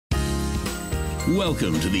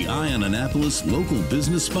Welcome to the Eye on Annapolis Local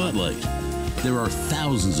Business Spotlight. There are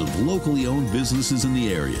thousands of locally owned businesses in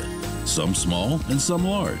the area, some small and some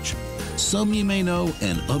large. Some you may know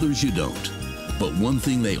and others you don't. But one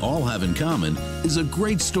thing they all have in common is a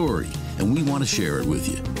great story, and we want to share it with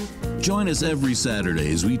you. Join us every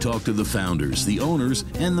Saturday as we talk to the founders, the owners,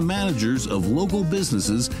 and the managers of local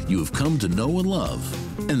businesses you have come to know and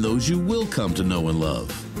love, and those you will come to know and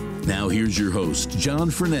love. Now here's your host,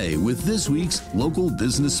 John Frenay, with this week's Local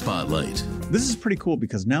Business Spotlight. This is pretty cool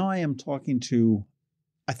because now I am talking to,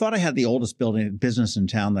 I thought I had the oldest business in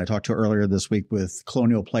town that I talked to earlier this week with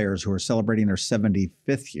Colonial Players who are celebrating their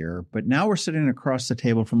 75th year. But now we're sitting across the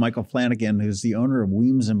table from Michael Flanagan, who's the owner of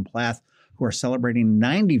Weems and Plath, who are celebrating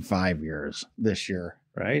 95 years this year.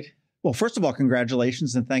 Right. Well, first of all,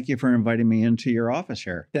 congratulations and thank you for inviting me into your office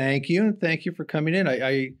here. Thank you. And thank you for coming in.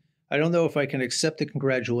 I don't know if I can accept the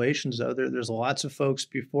congratulations, though. There's lots of folks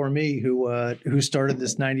before me who started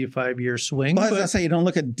this 95-year swing. Well, as I say, you don't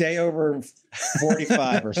look a day over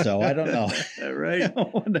 45 or so. I don't know. Right.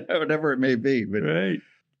 Whatever it may be. But right.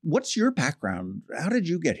 What's your background? How did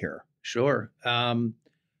you get here? Sure.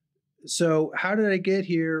 So how did I get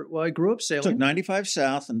here? Well, I grew up sailing. Took 95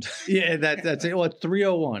 south. And yeah, that's it. Well, it's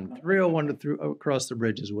 301. 301 across the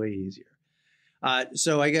bridge is way easier.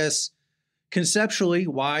 So I guess... conceptually,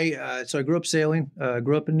 why? So I grew up sailing,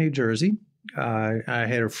 grew up in New Jersey. I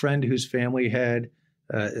had a friend whose family had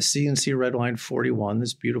a C&C Redline 41,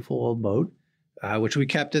 this beautiful old boat, which we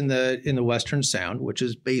kept in the Western Sound, which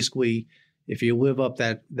is basically, if you live up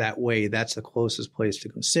that way, that's the closest place to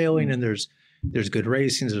go sailing. And there's good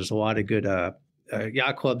racings. There's a lot of good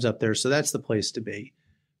yacht clubs up there. So that's the place to be.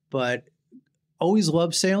 But always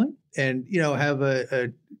loved sailing and, have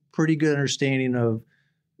a pretty good understanding of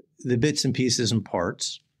the bits and pieces and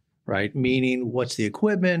parts, right? Meaning what's the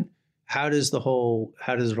equipment? How does it all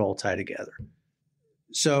tie together?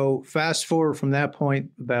 So fast forward from that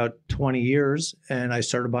point about 20 years and I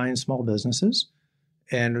started buying small businesses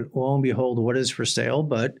and lo and behold, what is for sale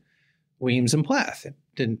but Weems and Plath.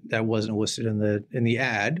 That wasn't listed in the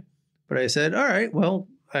ad, but I said, all right, well,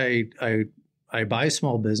 I buy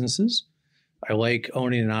small businesses. I like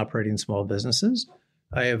owning and operating small businesses.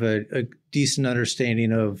 I have a decent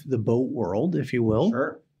understanding of the boat world, if you will.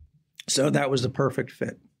 Sure. So that was the perfect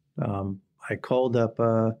fit. I called up,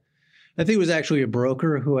 I think it was actually a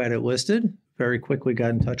broker who had it listed. Very quickly got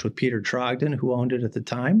in touch with Peter Trogdon, who owned it at the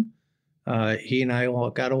time. He and I all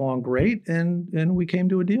got along great, and we came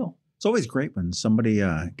to a deal. It's always great when somebody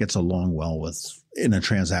gets along well in a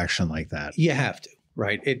transaction like that. You have to,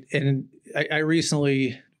 right? I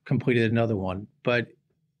recently completed another one, but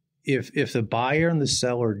if the buyer and the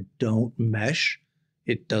seller don't mesh,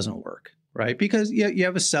 it doesn't work, right? Because you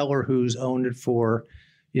have a seller who's owned it for,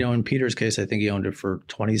 in Peter's case, I think he owned it for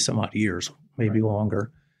 20 some odd years, maybe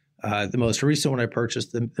longer. The most recent one I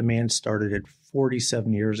purchased, the man started it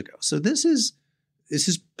 47 years ago. So this is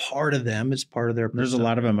part of them. It's part of their persona. There's a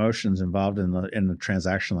lot of emotions involved in the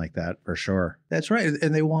transaction like that, for sure. That's right.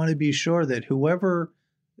 And they want to be sure that whoever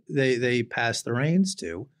they pass the reins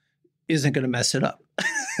to isn't going to mess it up.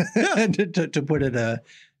 to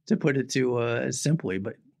put it too simply,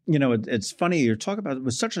 but it's funny you're talking about it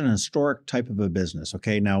was such an historic type of a business.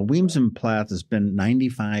 Okay, now Weems and Plath has been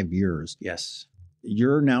 95 years. Yes,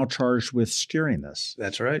 you're now charged with steering this.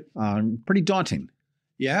 That's right. Pretty daunting.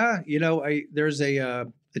 Yeah, there's a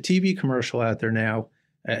TV commercial out there now.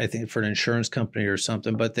 I think for an insurance company or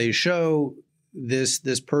something, but they show this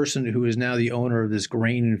person who is now the owner of this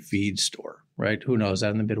grain and feed store. Right? Who knows?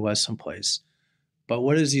 Out in the Midwest someplace. But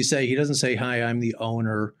what does he say? He doesn't say, hi, I'm the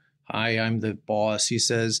owner. Hi, I'm the boss. He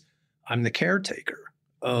says, I'm the caretaker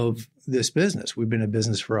of this business. We've been in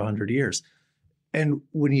business for 100 years. And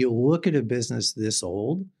when you look at a business this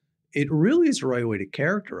old, it really is the right way to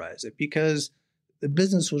characterize it because the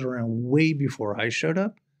business was around way before I showed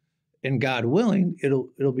up. And God willing,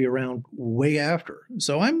 it'll be around way after.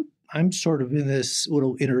 So I'm sort of in this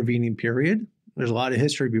little intervening period. There's a lot of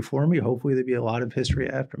history before me. Hopefully there'll be a lot of history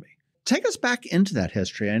after me. Take us back into that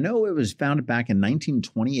history. I know it was founded back in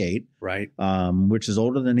 1928, right? Which is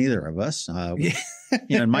older than either of us.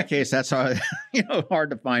 In my case, that's hard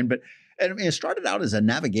to find. But it started out as a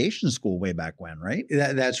navigation school way back when, right?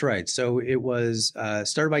 That's right. So it was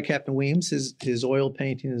started by Captain Weems. His oil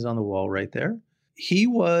painting is on the wall right there. He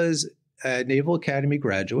was a Naval Academy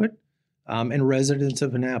graduate and resident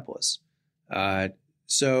of Annapolis.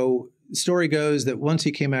 So the story goes that once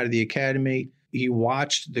he came out of the academy, he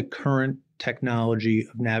watched the current technology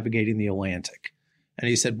of navigating the Atlantic. And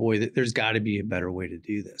he said, boy, there's got to be a better way to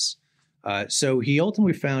do this. So he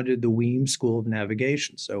ultimately founded the Weems School of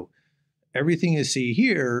Navigation. So everything you see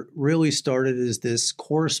here really started as this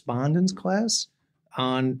correspondence class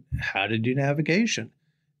on how to do navigation.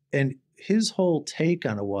 And his whole take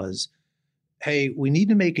on it was, hey, we need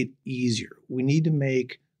to make it easier. We need to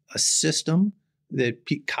make a system that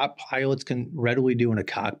pilots can readily do in a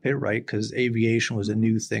cockpit, right? Because aviation was a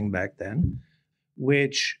new thing back then,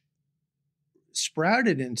 which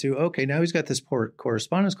sprouted into, okay, now he's got this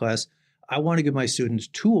correspondence class. I want to give my students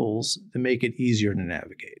tools to make it easier to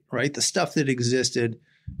navigate, right? The stuff that existed,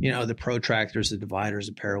 the protractors, the dividers,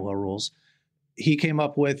 the parallel rules. He came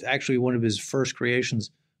up with, actually, one of his first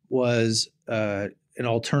creations was an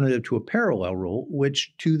alternative to a parallel rule,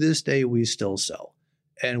 which to this day we still sell.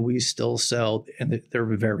 And we still sell, and they're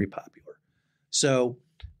very popular. So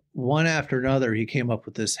one after another, he came up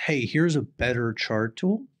with this, hey, here's a better chart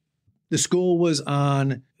tool. The school was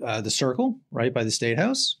on the Circle, right, by the State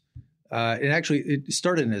House. It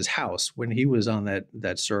started in his house when he was on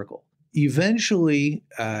that Circle. Eventually,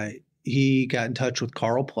 he got in touch with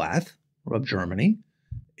Karl Plath of Germany.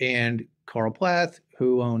 And Karl Plath,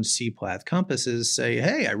 who owns C. Plath compasses, say,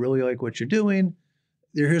 hey, I really like what you're doing.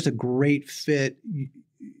 Here's a great fit.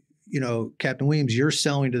 Captain Weems, you're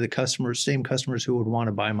selling to the same customers who would want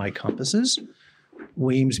to buy my compasses.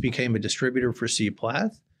 Weems became a distributor for C.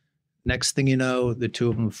 Plath. Next thing you know, the two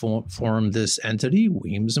of them formed this entity,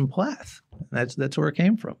 Weems and Plath. That's where it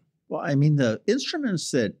came from. Well, I mean, the instruments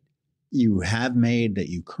that you have made, that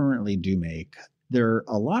you currently do make, they're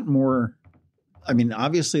a lot more, I mean,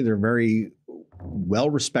 obviously they're very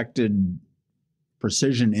well-respected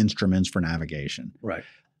precision instruments for navigation. Right.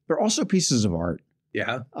 They're also pieces of art.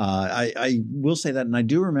 Yeah. I will say that. And I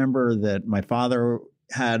do remember that my father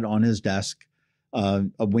had on his desk a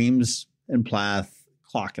Weems and Plath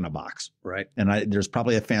clock in a box. Right. And there's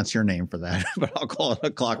probably a fancier name for that, but I'll call it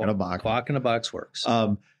a clock in a box. Clock in a box works.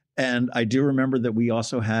 And I do remember that we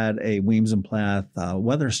also had a Weems and Plath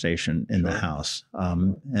weather station in the house.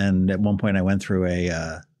 And at one point I went through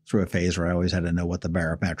a phase where I always had to know what the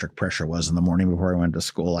barometric pressure was in the morning before I went to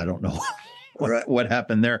school. I don't know what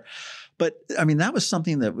happened there. But I mean, that was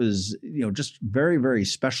something that was, just very, very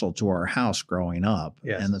special to our house growing up.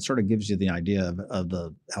 Yes. And that sort of gives you the idea of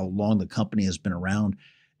how long the company has been around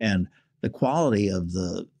and the quality of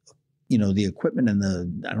the equipment and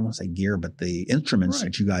I don't want to say gear, but the instruments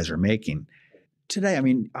that you guys are making today. I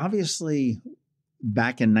mean, obviously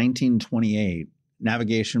back in 1928,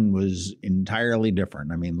 navigation was entirely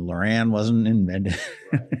different. I mean, Loran wasn't invented.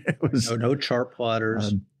 It was no chart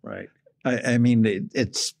plotters. Right. I mean,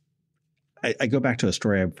 I go back to a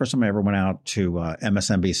story. First time I ever went out to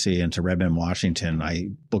MSNBC and to Redmond, Washington, I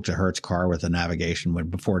booked a Hertz car with a navigation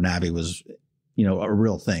before Navi was, a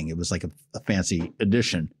real thing. It was like a fancy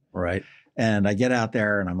edition. Right. And I get out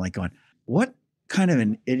there and I'm like going, what kind of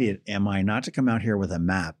an idiot am I not to come out here with a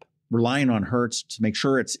map, relying on Hertz to make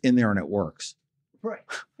sure it's in there and it works. Right.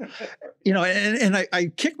 And I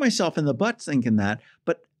kick myself in the butt thinking that,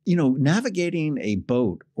 but, navigating a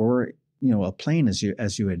boat or, a plane, as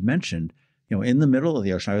you had mentioned, in the middle of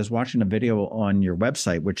the ocean. I was watching a video on your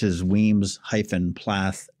website, which is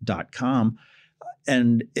weems-plath.com.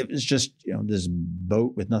 And it was just, this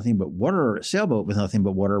boat with nothing but water, sailboat with nothing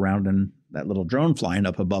but water around and that little drone flying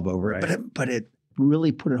up above over it. Right. But it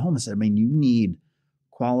really put it home and said, I mean, you need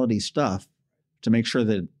quality stuff to make sure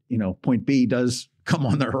that, point B does come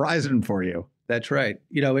on the horizon for you. That's right.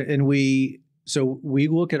 And we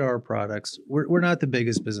look at our products. We're not the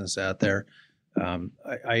biggest business out there.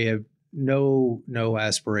 I have no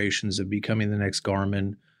aspirations of becoming the next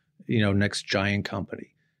Garmin, next giant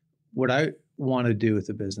company. What I want to do with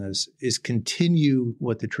the business is continue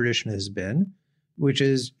what the tradition has been, which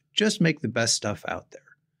is just make the best stuff out there.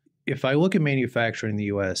 If I look at manufacturing in the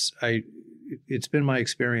U.S., it's been my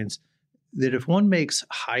experience that if one makes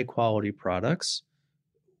high quality products,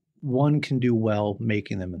 one can do well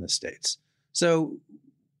making them in the States. So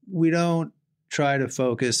we don't try to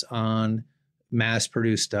focus on mass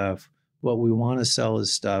produced stuff. What we want to sell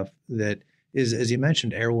is stuff that is, as you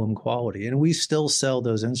mentioned, heirloom quality. And we still sell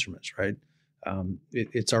those instruments, right?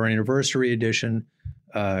 It's our anniversary edition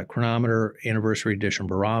chronometer, anniversary edition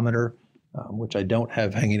barometer, which I don't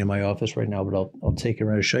have hanging in my office right now, but I'll take it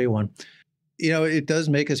around to show you one. It does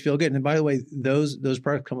make us feel good. And by the way, those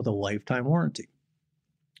products come with a lifetime warranty.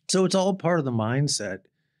 So it's all part of the mindset.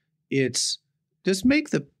 It's just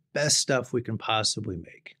make the best stuff we can possibly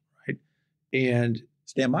make, right? And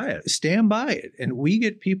stand by it. And we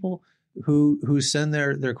get people who send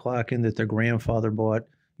their clock in that their grandfather bought,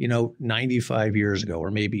 95 years ago,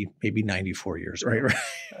 or maybe 94 years ago. Right.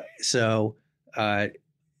 So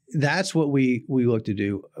that's what we look to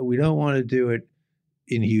do. We don't want to do it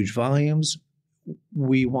in huge volumes.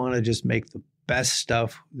 we want to just make the best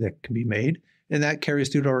stuff that can be made. And that carries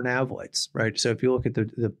through to our nav lights, right? So if you look at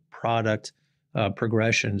the product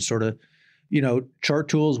progression, sort of, chart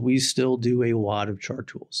tools, we still do a lot of chart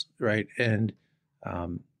tools, right? And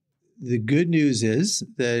the good news is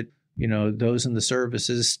that, those in the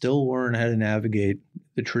services still learn how to navigate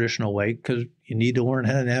the traditional way, because you need to learn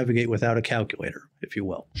how to navigate without a calculator, if you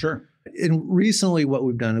will. Sure. And recently what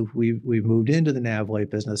we've done is we've moved into the nav light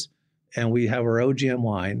business, and we have our OGM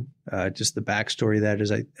line. Just the backstory of that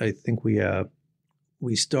is I think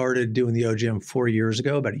we started doing the OGM 4 years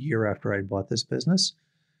ago, about a year after I bought this business.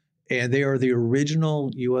 And they are the original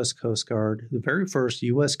U.S. Coast Guard, the very first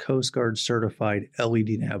U.S. Coast Guard certified LED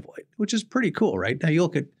nav light, which is pretty cool, right? Now you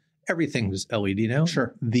look at everything's LED now.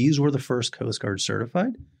 Sure. These were the first Coast Guard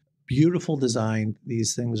certified. Beautiful design.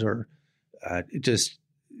 These things are just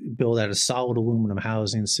built out of solid aluminum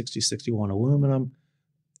housing, 6061 aluminum.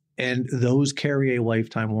 And those carry a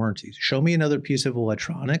lifetime warranty. Show me another piece of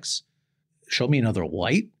electronics. Show me another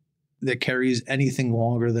light that carries anything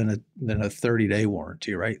longer than a 30-day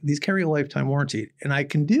warranty, right? These carry a lifetime warranty. And I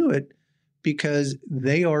can do it because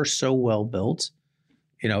they are so well built,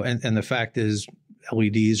 and the fact is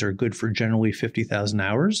LEDs are good for generally 50,000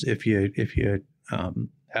 hours if you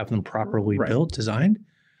have them properly built, designed.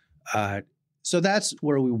 So that's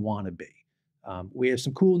where we want to be. We have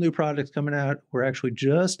some cool new products coming out. We're actually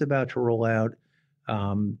just about to roll out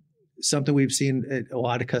something we've seen a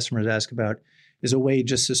lot of customers ask about is a way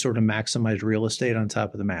just to sort of maximize real estate on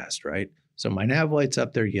top of the mast, right? So my nav light's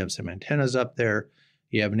up there. You have some antennas up there.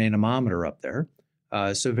 You have an anemometer up there.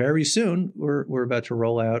 So very soon, we're about to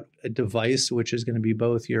roll out a device which is going to be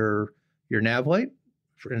both your nav light,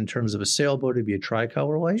 in terms of a sailboat, it'd be a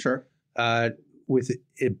tricolor light. Sure. With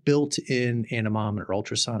a built-in anemometer,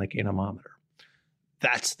 ultrasonic anemometer.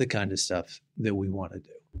 That's the kind of stuff that we want to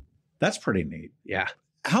do. That's pretty neat. Yeah.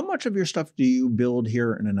 How much of your stuff do you build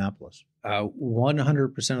here in Annapolis?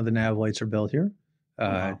 100% of the nav lights are built here.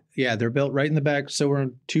 Wow. Yeah, they're built right in the back. So we're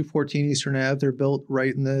on 214 Eastern Ave. They're built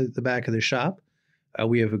right in the back of the shop.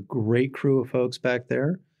 We have a great crew of folks back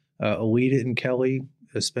there. Alita and Kelly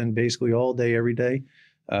spend basically all day, every day,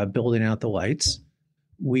 building out the lights.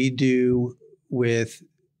 We do with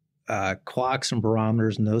clocks and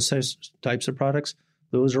barometers and those types of products.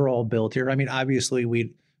 Those are all built here. I mean, obviously,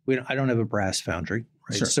 I don't have a brass foundry,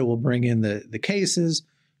 right? Sure. So we'll bring in the cases.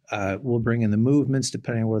 We'll bring in the movements,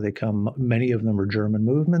 depending on where they come. Many of them are German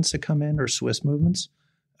movements that come in, or Swiss movements.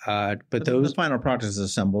 But those, the final product is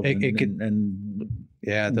assembled and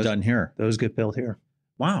done here. Those get built here.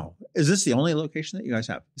 Wow. Is this the only location that you guys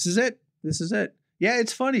have? This is it. Yeah,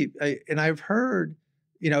 it's funny. I've heard,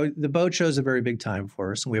 the boat show is a very big time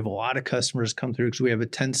for us. And we have a lot of customers come through because we have a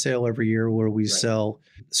tent sale every year where we sell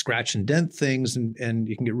scratch and dent things. And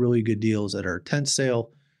you can get really good deals at our tent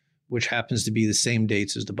sale, which happens to be the same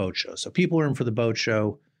dates as the boat show. So people are in for the boat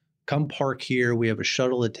show, come park here. We have a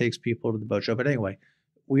shuttle that takes people to the boat show. But anyway,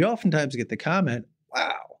 we oftentimes get the comment,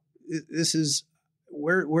 wow, this is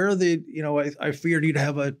where are the, I figured you'd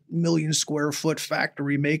have a 1 million square foot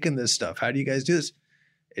factory making this stuff. How do you guys do this?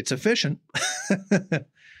 It's efficient.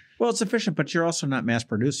 Well, it's efficient, but you're also not mass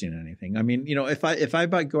producing anything. I mean, if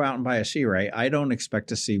I go out and buy a Sea Ray, I don't expect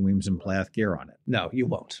to see Weems and Plath gear on it. No, you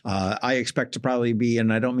won't. I expect to probably be,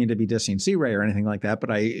 and I don't mean to be dissing Sea Ray or anything like that, but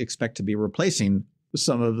I expect to be replacing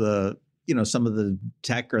some of the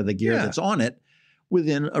tech or the gear that's on it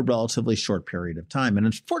within a relatively short period of time. And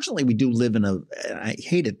unfortunately, we do live and I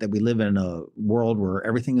hate it that we live in a world where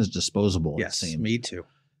everything is disposable. Yes, it seems. Me too.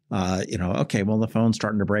 Okay, well, the phone's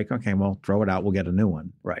starting to break. Okay, well, throw it out. We'll get a new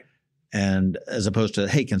one. Right. And as opposed to,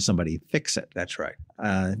 hey, can somebody fix it? That's right.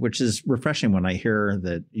 Which is refreshing when I hear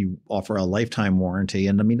that you offer a lifetime warranty.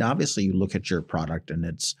 And I mean, obviously, you look at your product and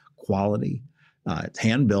its quality, it's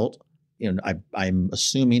hand built. I'm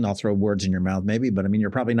assuming, I'll throw words in your mouth maybe, but I mean, you're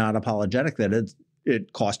probably not apologetic that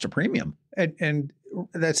it costs a premium. And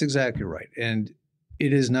that's exactly right. And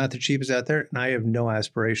it is not the cheapest out there. And I have no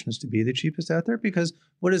aspirations to be the cheapest out there, because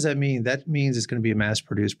what does that mean? That means it's going to be a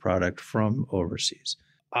mass-produced product from overseas.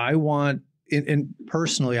 I want, and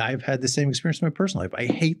personally, I've had the same experience in my personal life. I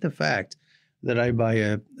hate the fact that I buy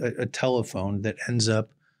a telephone that ends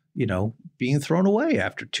up, being thrown away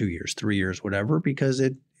after 2 years, 3 years, whatever, because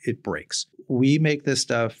it breaks. We make this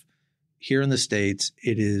stuff here in the States.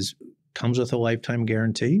 Comes with a lifetime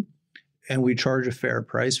guarantee, and we charge a fair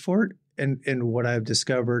price for it. And what I've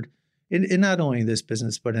discovered in not only this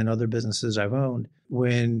business, but in other businesses I've owned,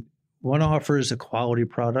 when one offers a quality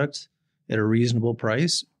product at a reasonable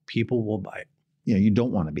price, people will buy it. You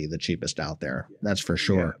don't want to be the cheapest out there. That's for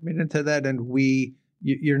sure. Yeah. I mean, and to that end,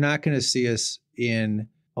 you're not going to see us in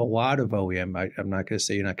a lot of OEM. I'm not going to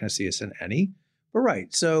say you're not going to see us in any, but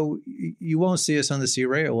right. So you won't see us on the Sea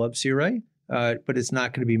Ray. I love Sea Ray, but it's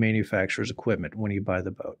not going to be manufacturer's equipment when you buy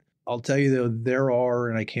the boat. I'll tell you though, there are,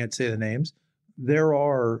 and I can't say the names, there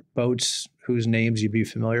are boats whose names you'd be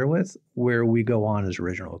familiar with where we go on as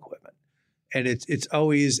original equipment. And it's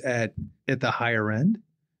always at the higher end,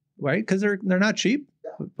 right? Because they're not cheap.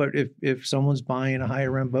 But if someone's buying a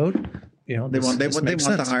higher end boat, they want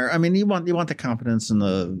the higher. I mean, you want the confidence in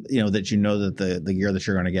the that the gear that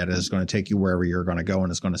you're going to get is going to take you wherever you're going to go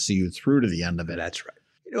and is going to see you through to the end of it. That's right.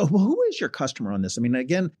 Who is your customer on this? I mean,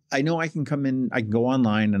 again, I know I can come in, I can go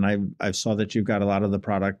online, and I saw that you've got a lot of the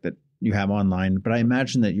product that you have online, but I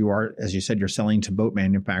imagine that you are, as you said, you're selling to boat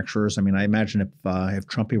manufacturers. I mean, I imagine if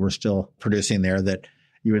Trumpy were still producing there, that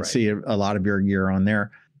you would see a lot of your gear on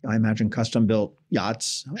there. I imagine custom built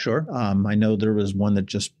yachts. Sure. I know there was one that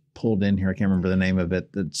just pulled in here. I can't remember the name of it.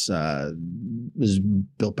 That's was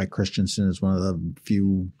built by Christensen. It's one of the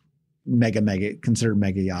few considered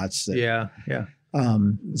mega yachts. Yeah.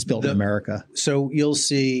 It's built in America. So you'll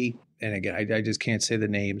see, and again, I just can't say the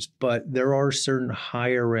names, but there are certain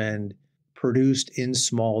higher end produced in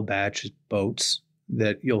small batch boats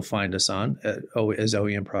that you'll find us on as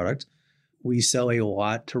OEM product. We sell a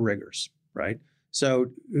lot to riggers, right? So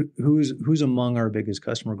who's among our biggest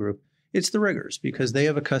customer group? It's the riggers, because they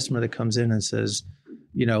have a customer that comes in and says,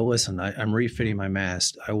 listen, I'm refitting my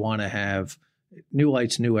mast. I want to have new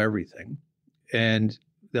lights, new everything. And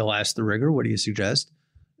they'll ask the rigger, what do you suggest?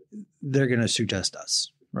 They're going to suggest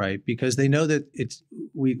us, right? Because they know that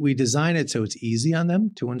we design it so it's easy on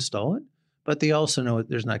them to install it, but they also know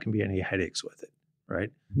there's not going to be any headaches with it,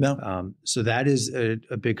 right? No. So that is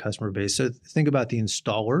a big customer base. So think about the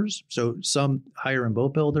installers. So some higher end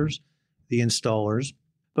boat builders, the installers,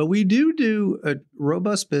 but we do a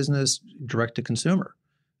robust business direct to consumer.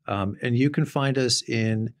 And you can find us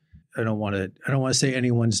in, I don't want to say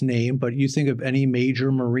anyone's name, but you think of any major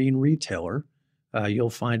marine retailer, you'll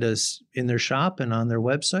find us in their shop and on their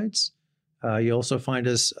websites. You also find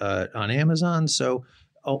us on Amazon. So,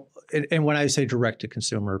 and when I say direct to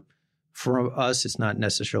consumer, for us, it's not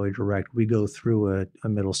necessarily direct. We go through a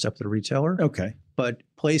middle step to the retailer. Okay. But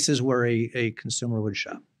places where a consumer would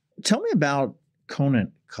shop. Tell me about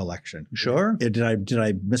Conant Collection. Sure. Did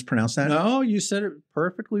I mispronounce that? No, you said it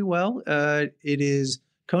perfectly well. It is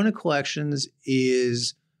Conant Collections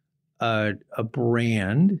is a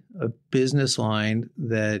brand, a business line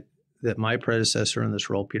that my predecessor in this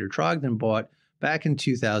role, Peter Trogdon, bought back in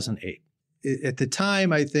 2008. At the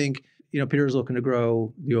time, I think, Peter was looking to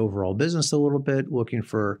grow the overall business a little bit, looking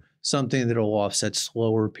for something that will offset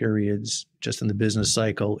slower periods just in the business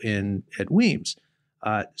cycle at Weems.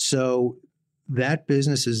 So that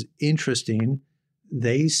business is interesting.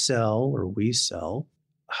 We sell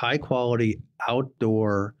high quality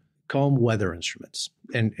outdoor, call them weather instruments.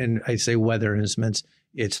 And I say weather instruments,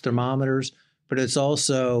 it's thermometers, but it's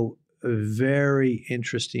also a very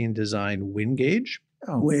interesting design wind gauge,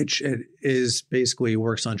 which it is basically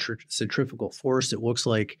works on centrifugal force. It looks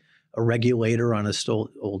like a regulator on a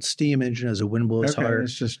old steam engine. As a wind blows hard,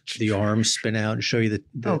 it's just the arms spin out and show you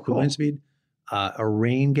the wind speed. A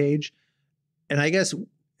rain gauge. And I guess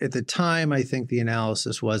at the time, I think the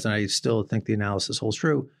analysis was, and I still think the analysis holds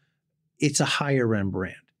true, it's a higher end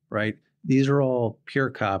brand, right? These are all pure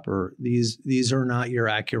copper. These are not your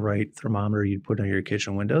Accurite thermometer you'd put on your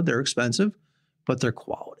kitchen window. They're expensive, but they're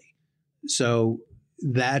quality. So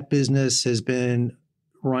that business has been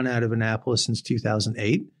run out of Annapolis since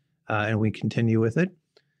 2008, and we continue with it.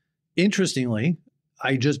 Interestingly,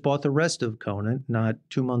 I just bought the rest of Conant not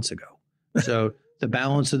 2 months ago. So the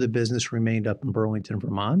balance of the business remained up in Burlington,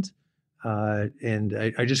 Vermont.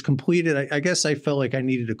 And I just completed, I guess I felt like I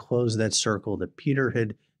needed to close that circle that Peter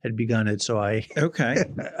had begun it. So I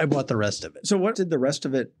bought the rest of it. So what did the rest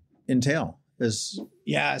of it entail?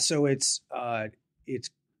 So it's a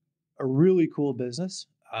really cool business.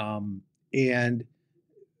 And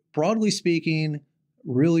broadly speaking,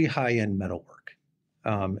 really high-end metalwork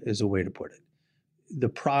is a way to put it. The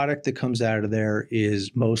product that comes out of there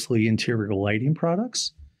is mostly interior lighting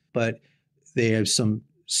products, but they have some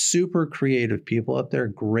super creative people up there,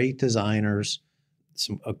 great designers,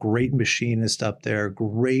 a great machinist up there,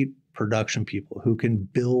 great production people who can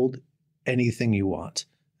build anything you want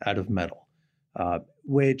out of metal,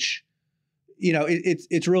 which,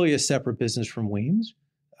 it's really a separate business from Weems,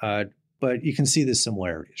 but you can see the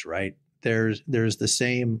similarities, right? There's the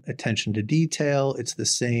same attention to detail. It's the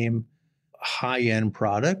same high-end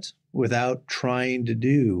product without trying to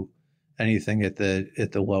do anything at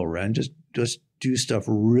the lower end. Just do stuff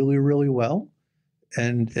really, really well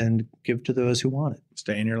and give to those who want it.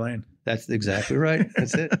 Stay in your lane. That's exactly right.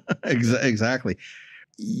 That's it. Exactly.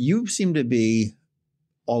 You seem to be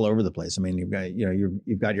all over the place. I mean,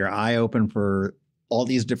 you've got your eye open for all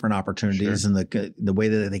these different opportunities and the way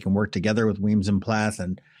that they can work together with Weems and Plath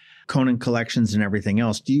and Conant Collections and everything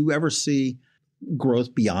else. Do you ever see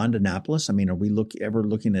growth beyond Annapolis? I mean, are we ever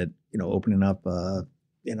looking at, opening up a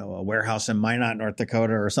warehouse in Minot, North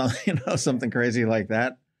Dakota or something, something crazy like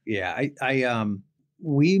that? Yeah. I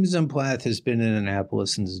Weems and Plath has been in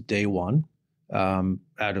Annapolis since day one, out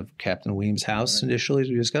of Captain Weems' house initially, as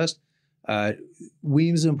we discussed.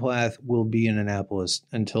 Weems and Plath will be in Annapolis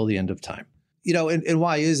until the end of time. And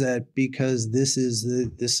why is that? Because this is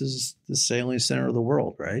the sailing center of the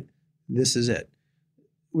world, right? This is it.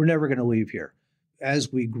 We're never going to leave here.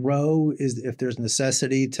 As we grow, if there's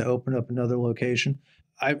necessity to open up another location,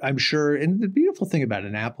 I'm sure. And the beautiful thing about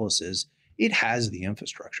Annapolis is it has the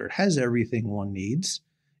infrastructure. It has everything one needs.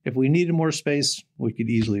 If we needed more space, we could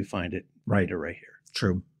easily find it right here.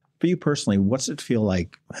 True. For you personally, what's it feel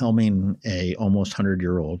like helming a almost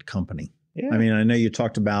 100-year-old company? Yeah. I mean, I know you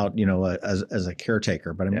talked about, as a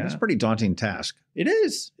caretaker, but I mean, it's a pretty daunting task. It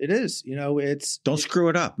is. It's don't screw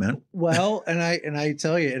it up, man. Well, and I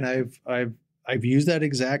tell you, and I've used that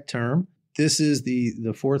exact term. This is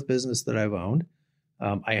the fourth business that I've owned.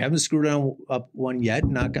 I haven't screwed up one yet,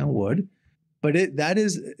 knock on wood. But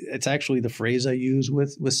it's actually the phrase I use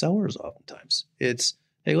with sellers oftentimes. It's,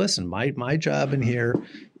 hey, listen, my job in here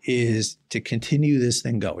is to continue this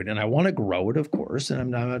thing going. And I want to grow it, of course. And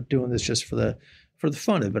I'm not doing this just for the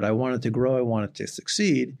fun of it. I want it to grow. I want it to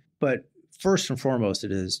succeed. But first and foremost,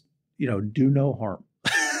 it is, do no harm,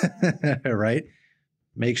 right?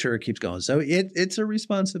 Make sure it keeps going. So it's a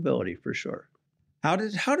responsibility for sure. How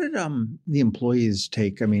did the employees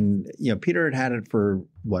take? I mean, Peter had it for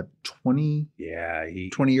what, 20? Yeah,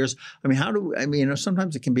 20 years. I mean,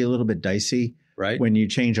 sometimes it can be a little bit dicey, right? When you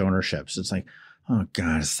change ownerships, it's like, oh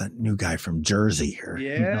God, it's that new guy from Jersey here.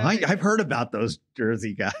 Yeah, I've heard about those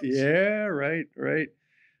Jersey guys. Yeah, right.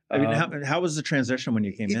 I mean, how was the transition when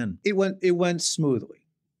you came in? It went smoothly.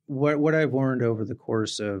 What I've learned over the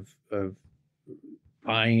course of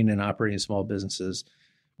buying and operating small businesses,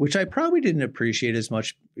 which I probably didn't appreciate as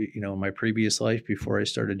much, in my previous life before I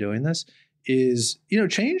started doing this, is,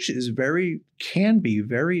 change can be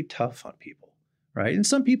very tough on people, right? And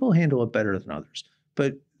some people handle it better than others,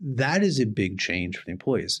 but that is a big change for the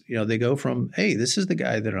employees. They go from, hey, this is the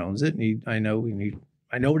guy that owns it, and I know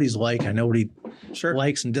what he's like. I know what he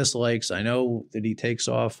likes and dislikes. I know that he takes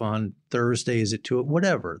off on Thursdays at 2,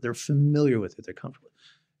 whatever. They're familiar with it. They're comfortable.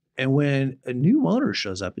 And when a new owner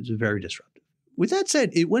shows up, it's very disruptive. With that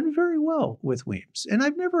said, it went very well with Weems, and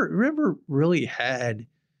I've never really had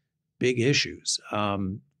big issues.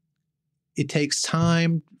 It takes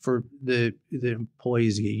time for the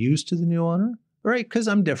employees to get used to the new owner, right? Because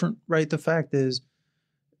I'm different, right? The fact is,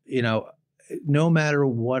 no matter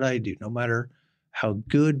what I do, no matter how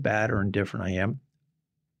good, bad, or indifferent I am,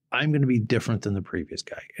 I'm going to be different than the previous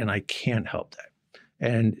guy, and I can't help that.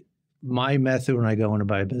 And my method when I go in to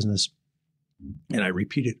buy a business, and I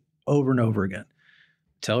repeat it over and over again,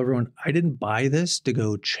 tell everyone, I didn't buy this to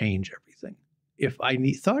go change everything. If I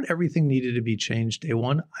thought everything needed to be changed day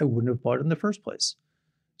one, I wouldn't have bought it in the first place.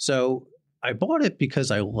 So I bought it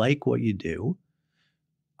because I like what you do.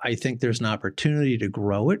 I think there's an opportunity to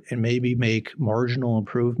grow it and maybe make marginal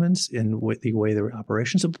improvements in the way the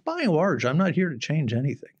operations. So by and large, I'm not here to change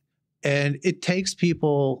anything. And it takes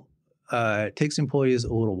employees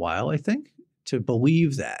a little while, I think, to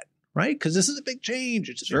believe that, right? Because this is a big change.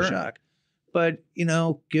 It's a big shock. But,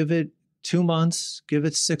 give it 2 months, give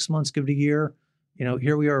it 6 months, give it a year.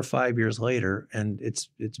 Here we are 5 years later, and it's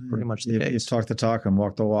pretty much the case. You talk the talk and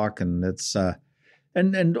walk the walk, and it's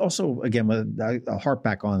and also again, I'll harp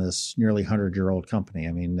back on this nearly 100-year-old company.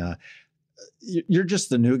 I mean, you're just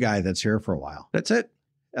the new guy that's here for a while. That's it.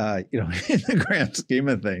 In the grand scheme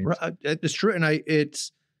of things, it's true. And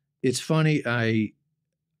it's funny. I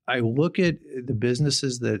look at the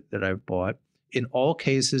businesses that I've bought. In all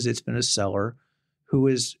cases, it's been a seller who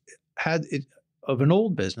has had it of an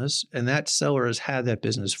old business, and that seller has had that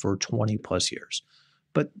business for 20 plus years.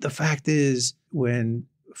 But the fact is, when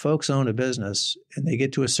folks own a business and they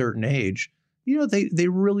get to a certain age, they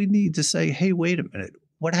really need to say, hey, wait a minute.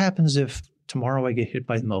 What happens if tomorrow I get hit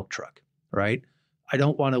by the milk truck, right? I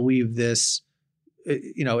don't want to leave this,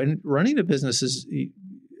 and running a business is,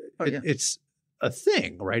 it's a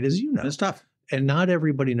thing, right? As you know. It's tough. And not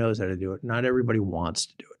everybody knows how to do it. Not everybody wants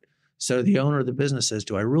to do it. So the owner of the business says,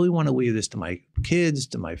 do I really want to leave this to my kids,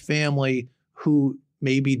 to my family, who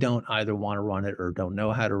maybe don't either want to run it or don't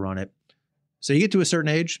know how to run it? So you get to a certain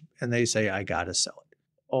age and they say, I got to sell it.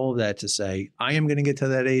 all of that to say, I am going to get to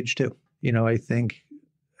that age too. I think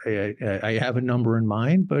I have a number in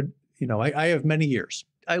mind, but I have many years.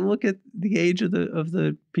 I look at the age of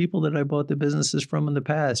the people that I bought the businesses from in the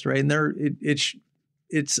past, right? And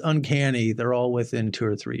it's uncanny. They're all within 2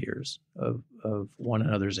 or 3 years of one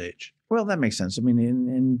another's age. Well, that makes sense. I mean,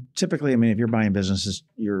 and typically, if you're buying businesses,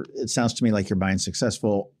 it sounds to me like you're buying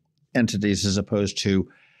successful entities as opposed to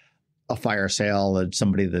a fire sale at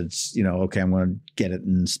somebody that's, okay, I'm going to get it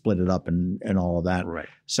and split it up and all of that. Right.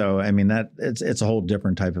 So, that it's a whole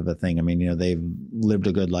different type of a thing. They've lived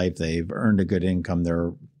a good life. They've earned a good income.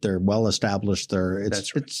 They're well established.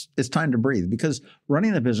 It's time to breathe, because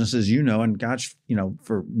running the businesses, and gosh,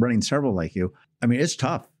 for running several like you, it's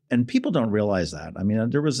tough. And people don't realize that.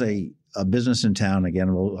 There was a business in town, again,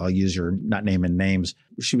 I'll use your not naming names.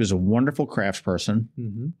 She was a wonderful craftsperson,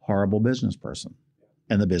 horrible business person.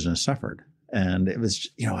 And the business suffered. And it was,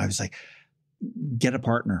 I was like, get a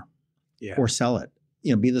partner or sell it,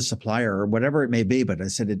 be the supplier or whatever it may be. But I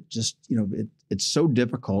said, it just, it's so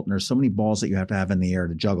difficult. And there's so many balls that you have to have in the air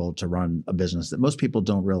to juggle to run a business that most people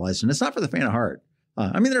don't realize. And it's not for the faint of heart.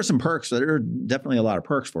 There are some perks. There are definitely a lot of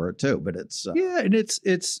perks for it too, but it's.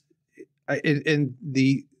 And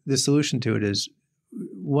the solution to it is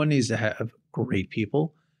one needs to have great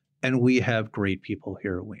people. And we have great people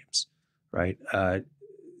here at Weems, right?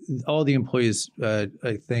 All the employees,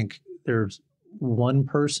 I think there's one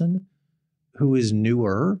person who is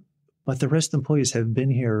newer, but the rest of the employees have been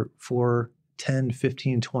here for 10,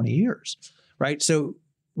 15, 20 years, right? So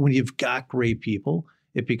when you've got great people,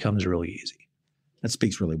 it becomes really easy. That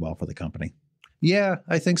speaks really well for the company. Yeah,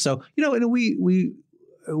 I think so. And we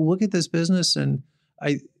look at this business, and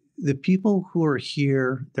the people who are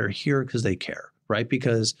here, they're here because they care, right?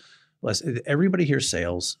 Because everybody here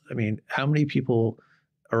sales. How many people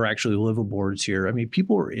are actually liveaboards here?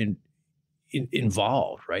 People are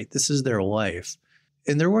involved, right? This is their life.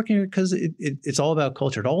 And they're working here because it's all about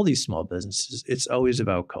culture. At all these small businesses, it's always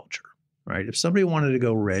about culture, right? If somebody wanted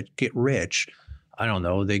to get rich, I don't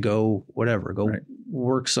know, they go whatever,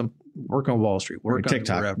 work on Wall Street, work on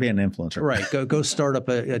TikTok, be an influencer. Right. Go start up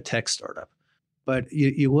a tech startup. But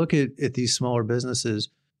you look at these smaller businesses,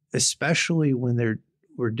 especially when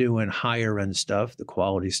we're doing higher end stuff, the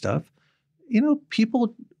quality stuff,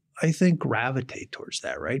 people, I think, gravitate towards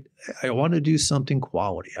that, right? I want to do something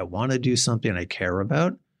quality. I want to do something I care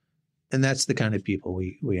about. And that's the kind of people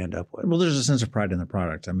we end up with. Well, there's a sense of pride in the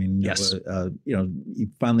product. Yes. You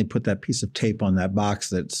finally put that piece of tape on that box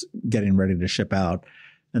that's getting ready to ship out,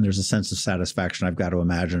 and there's a sense of satisfaction, I've got to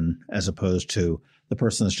imagine, as opposed to the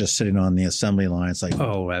person that's just sitting on the assembly line. It's like,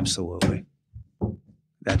 oh, absolutely.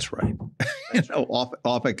 That's right.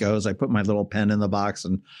 Off it goes. I put my little pen in the box,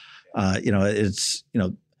 and it's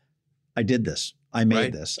I did this. I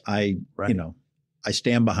made this. I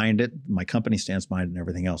stand behind it. My company stands behind it, and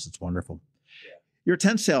everything else. It's wonderful. Yeah. Your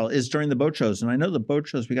tent sale is during the boat shows, and I know the boat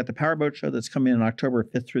shows. We got the Power Boat Show that's coming in October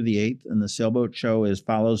 5th through the 8th, and the Sailboat Show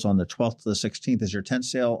follows on the 12th to the 16th. Is your tent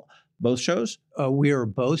sale both shows? We are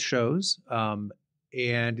both shows.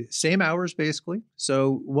 And same hours, basically.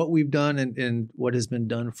 So what we've done and what has been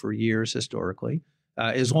done for years historically,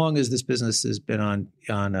 as long as this business has been on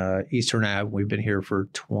Eastern Ave, we've been here for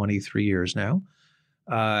 23 years now.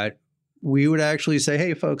 We would actually say,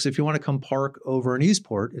 hey, folks, if you want to come park over in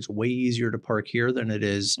Eastport, it's way easier to park here than it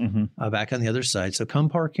is back on the other side. So come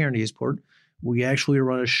park here in Eastport. We actually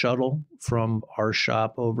run a shuttle from our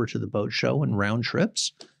shop over to the boat show in round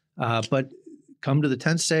trips. But come to the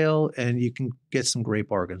tent sale and you can get some great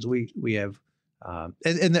bargains. We have,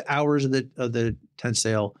 and the hours of the tent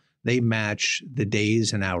sale, they match the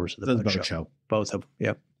days and hours of the boat show. Both of them.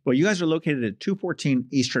 Yep. Well, you guys are located at 214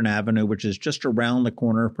 Eastern Avenue, which is just around the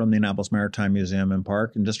corner from the Annapolis Maritime Museum and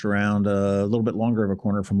Park, and just around a little bit longer of a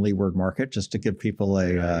corner from Leeward Market, just to give people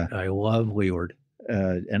I love Leeward.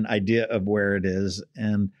 An idea of where it is.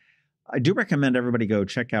 And I do recommend everybody go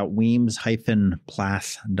check out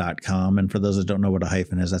Weems-Plath.com. And for those that don't know what a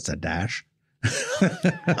hyphen is, that's a dash.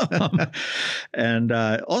 And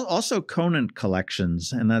also Conant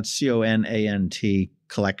Collections, and that's CONANT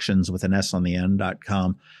Collections with an S on the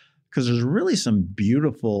end.com, because there's really some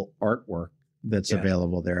beautiful artwork that's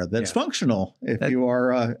available there that's functional if you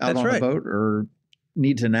are out on a boat or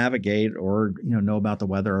need to navigate or know about the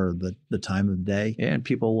weather or the time of day. Yeah, and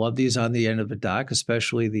people love these on the end of a dock,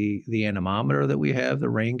 especially the anemometer that we have, the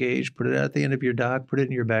rain gauge. Put it at the end of your dock, put it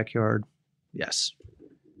in your backyard. Yes.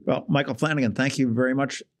 Well, Michael Flanagan, thank you very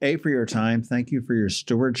much, for your time. Thank you for your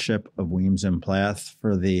stewardship of Weems and Plath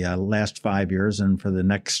for the last 5 years and for the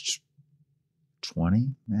next 20,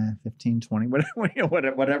 15, 20,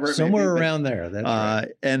 whatever. Somewhere around there. That's right.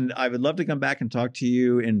 And I would love to come back and talk to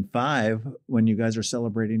you in 5 when you guys are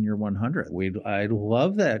celebrating your 100th. I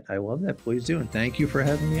love that. I love that. Please do. And thank you for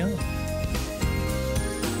having me on.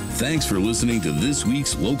 Thanks for listening to this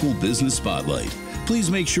week's Local Business Spotlight.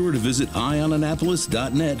 Please make sure to visit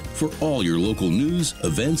eyeonannapolis.net for all your local news,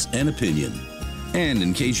 events, and opinion. And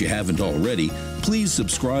in case you haven't already, please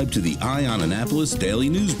subscribe to the Eye on Annapolis Daily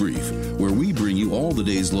News Brief, where we bring you all the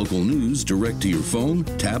day's local news direct to your phone,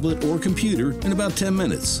 tablet, or computer in about 10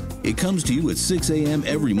 minutes. It comes to you at 6 a.m.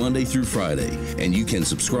 every Monday through Friday, and you can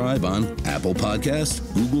subscribe on Apple Podcasts,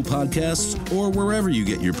 Google Podcasts, or wherever you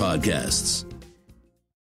get your podcasts.